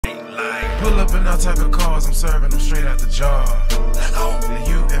Pull up in all type of cars, I'm serving them straight out the jar. The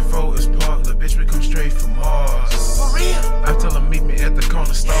UFO is parked, the bitch we come straight from Mars. For real? I tell them meet me at the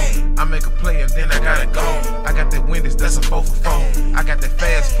corner store. I make a play and then I gotta go. I got that Wendy's, that's a 4 for 4. I got that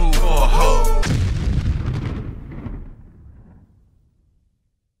fast food for a hoe.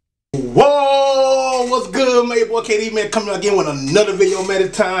 Whoa, what's good, man? Your boy KD, man, coming again with another video, man.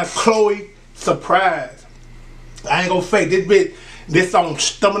 This time, Chlöe, Surprise. I ain't gonna fake this song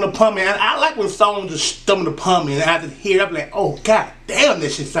stumbled upon me, and I like when songs just stumble upon me, and I just hear it, I'm like, oh god damn,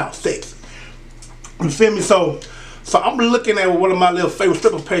 this shit sounds sexy. You feel me? So I'm looking at one of my little favorite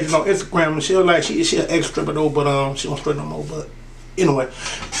stripper pages on Instagram, and she was like, she an ex-stripper though, but she don't strip no more. But anyway,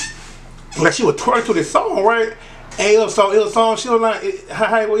 like she was twerking to this song, right? And it was a song. She was like, it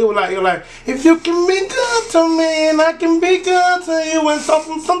was like, if you can be good to me, and I can be good to you, and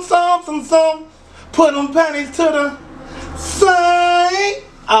some, put them panties to the side.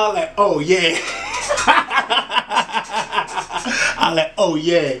 I was like, oh yeah. I was like, oh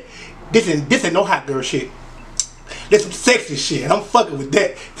yeah. This ain't no hot girl shit. This some sexy shit. I'm fucking with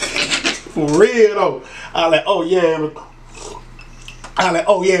that. For real though. I was like, oh yeah. I was like,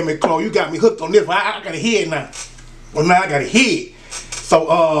 oh yeah, man, Chlöe, you got me hooked on this one. I gotta hear it now. Well, now I gotta hear it.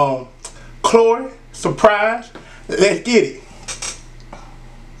 So, Chlöe, Surprise, let's get it.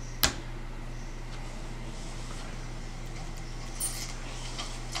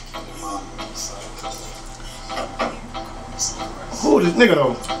 Who is this nigga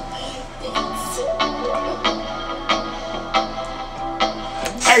though?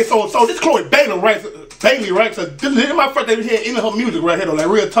 Hey, so this Chlöe Bailey, right? So this is my first time hearing any of her music right here though, like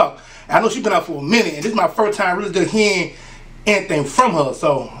real talk. I know she's been out for a minute, and this is my first time really just hearing anything from her.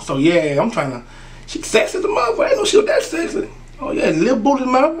 So yeah, I'm trying to. She sexy as a motherfucker. I didn't know she was that sexy. Oh yeah, little booty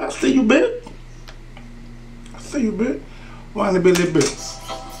mouth. I see you, bitch. I see you, bitch. Why ain't it be a little bit?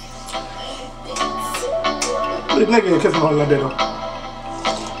 This nigga ain't kissing her like that though.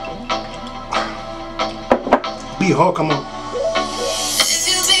 Be hard, come on.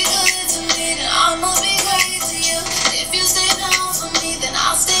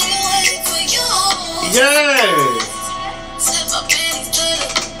 Yeah.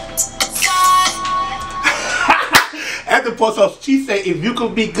 At the post up, she said, "If you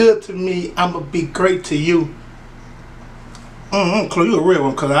could be good to me, I'ma be great to you." Chlöe, you a real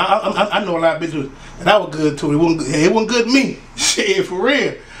one, cause I know a lot of bitches that I was good to. It wasn't good to me. Shit, for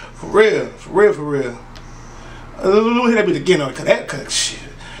real. Let me hear that bit again, cause shit,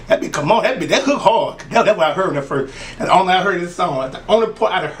 that bit come on, that hook hard. That's what I heard in the first. That's the only I heard in this song. The only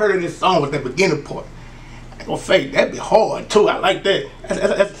part I heard in this song was that beginning part. Go fake, that'd be hard too. I like that.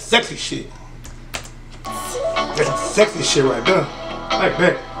 That's sexy shit. That's some sexy shit right there. I like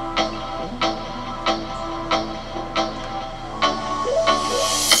that.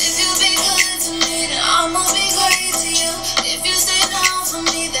 If you be good to me, then I'ma be great to you. If you stay down for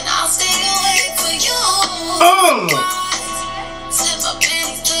me, then I'll stay awake for you. Slip my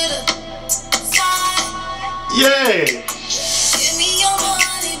panties to the side. Yeah.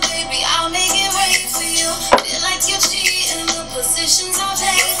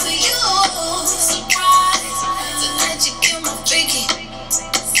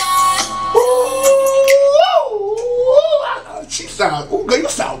 Oh, girl, you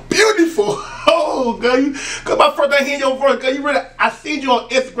sound beautiful. Oh, girl, cause my first time hearing your voice, girl, you really, I seen you on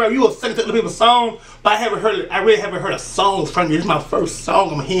Instagram. You were singing to other people's songs, but I really haven't heard a song from you. This is my first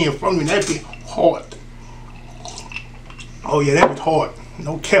song I'm hearing from you. That be hard. Oh yeah, that be hard.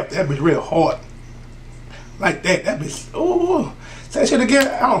 No cap, that be real hard. Like that, that be. Oh, say that shit again.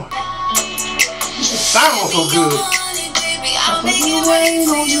 It sounds so good. I'll make it wait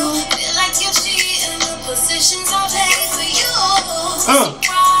for you. Feel like you're cheating the positions I'll take for you.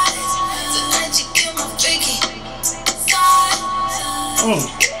 Tonight you get my freaky side.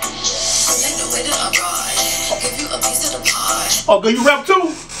 Like the way that I ride. Give you a piece of the pie. Oh, girl, you rap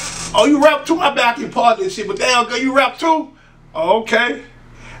too? Oh, you rap too? I bet I can part this shit, but damn, girl, you rap too? Oh, okay.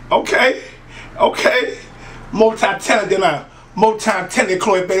 More time talent than I. More time talent,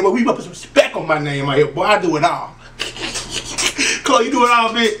 Chlöe, baby. But we put some respect on my name out here, boy. I do it all. Chlöe, you do it all,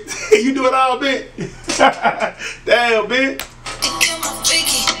 bitch. You do it all, bitch. Damn, bitch.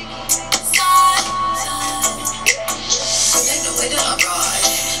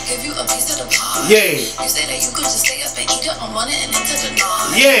 Yeah. You say that you could just stay up and eat it on morning and into the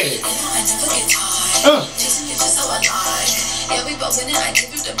night. Yeah. I never get tired. Chasing you just so I lie. Yeah, we both winning. I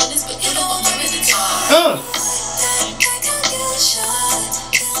give you the business, but you don't want me to time.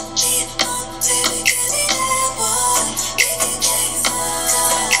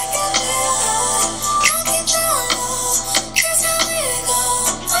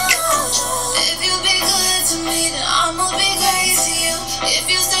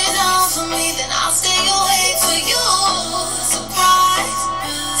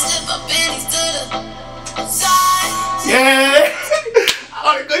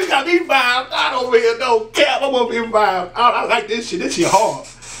 over here, no cap. I'm over here vibe. I like this shit. This shit hard.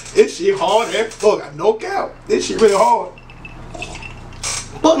 This shit hard as fuck. No cap. This shit really hard.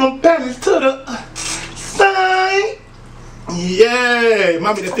 Put them panties to the side. Yeah.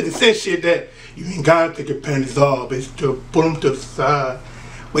 Might be that 50 Cent shit that you ain't gotta take your panties off. Bitch, to put them to the side.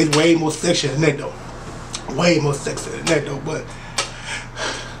 But it's way more sexy than that though. Way more sexy than that though. But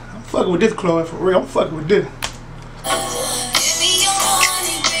I'm fucking with this, Chlöe, for real. I'm fucking with this.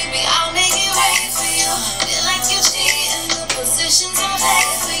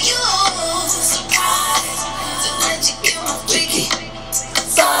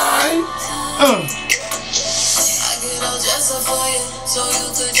 So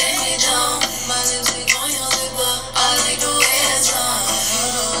you could take me down. My lipstick on your lip, but I like the way it sounds.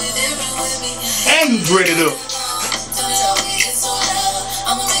 You know it's different with me. And you dread it up. Tell me how we get so loud.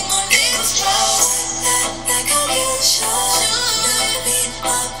 I'ma make my niggas proud. Like a real shot. Baby,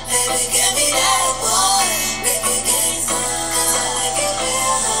 baby, give me that boy. Baby, get it down. 'Cause I like it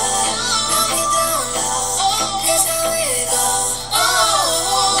real hard. Knock me down low. That's how it goes.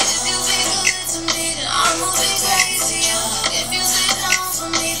 Oh, if you be good to me, then I'ma be great to you. If you stay down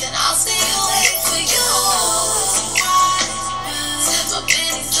for me, then I'll stay awake for you. Slip my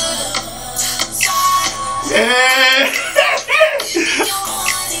pennies to the side. Yeah. Your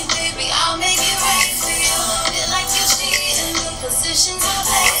money, baby, I'll make it right for you. Feel like you cheating, the positions I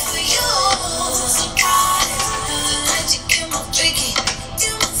play for you. Surprise, tonight you get my freaky,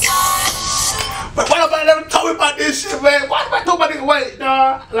 get my side. But why nobody never told me about this shit, man? Why nobody told me about this? Wait,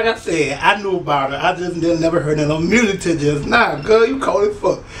 dawg. Like I said, I knew about it. I just never heard it on music till just now. Girl, you cold as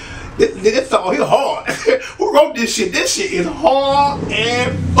fuck. This song here hard. Who wrote this shit? This shit is hard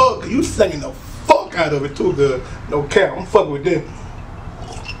and fuck. You singing the fuck out of it too, good. No cap. I'm fucking with this.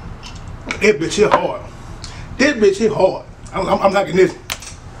 This bitch here hard. This bitch here hard. I'm liking this.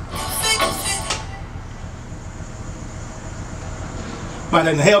 Might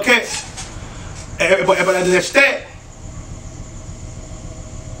like the Hellcat. Everybody do that stat.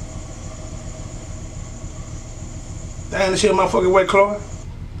 Damn, this shit motherfucking way, Chlöe.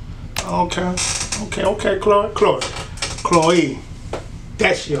 Okay, Chlöe.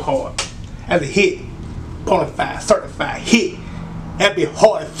 That shit hard. That's a hit. Bonafide, certified hit. That be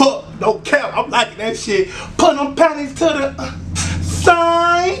hard as fuck. No cap. I'm liking that shit. Put them panties to the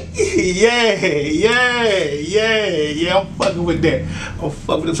side. Yeah. I'm fucking with that. I'm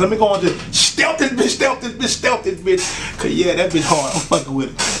fucking with this. Let me go on just stealth this bitch. Cause yeah, that bitch hard. I'm fucking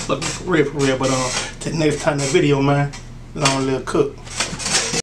with it. Fucking for real. But till next time, that video, man. Long little cook.